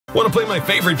Want to play my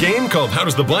favorite game called How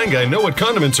Does the Blind Guy Know What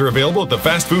Condiments Are Available at the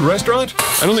Fast Food Restaurant?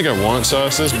 I don't think I want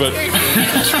sauces, but...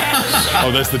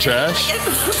 Oh, that's the trash?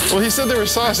 Well, he said there were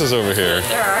sauces over here.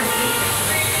 There are.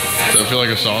 Does that feel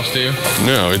like a sauce to you?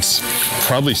 No, it's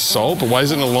probably salt, but why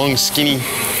is it in a long, skinny...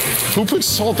 Who puts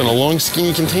salt in a long,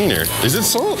 skinny container? Is it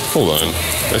salt? Hold on.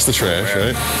 That's the trash,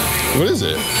 right? What is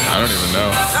it? I don't even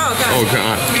know. Oh,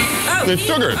 God. Oh, God. It's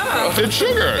sugar. Oh. It's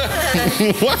sugar.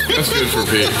 What? That's good for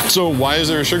Pete. So why is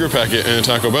there a sugar packet in a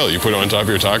Taco Bell? You put it on top of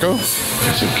your taco?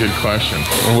 That's a good question.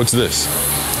 And what's this?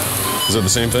 Is that the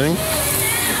same thing?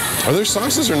 Are there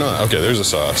sauces or not? Okay, there's a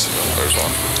sauce. There's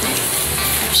one.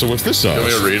 So what's this sauce? You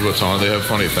want me to read what's on it? They have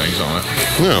funny things on it.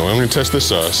 No, I'm gonna test this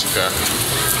sauce.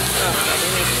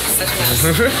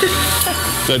 Okay.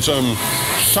 That's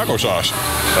taco sauce.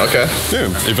 Okay. Yeah.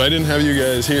 If I didn't have you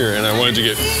guys here and I wanted to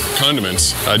get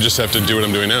condiments, I'd just have to do what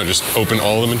I'm doing now. Just open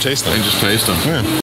all of them and taste them. And just taste them. Yeah.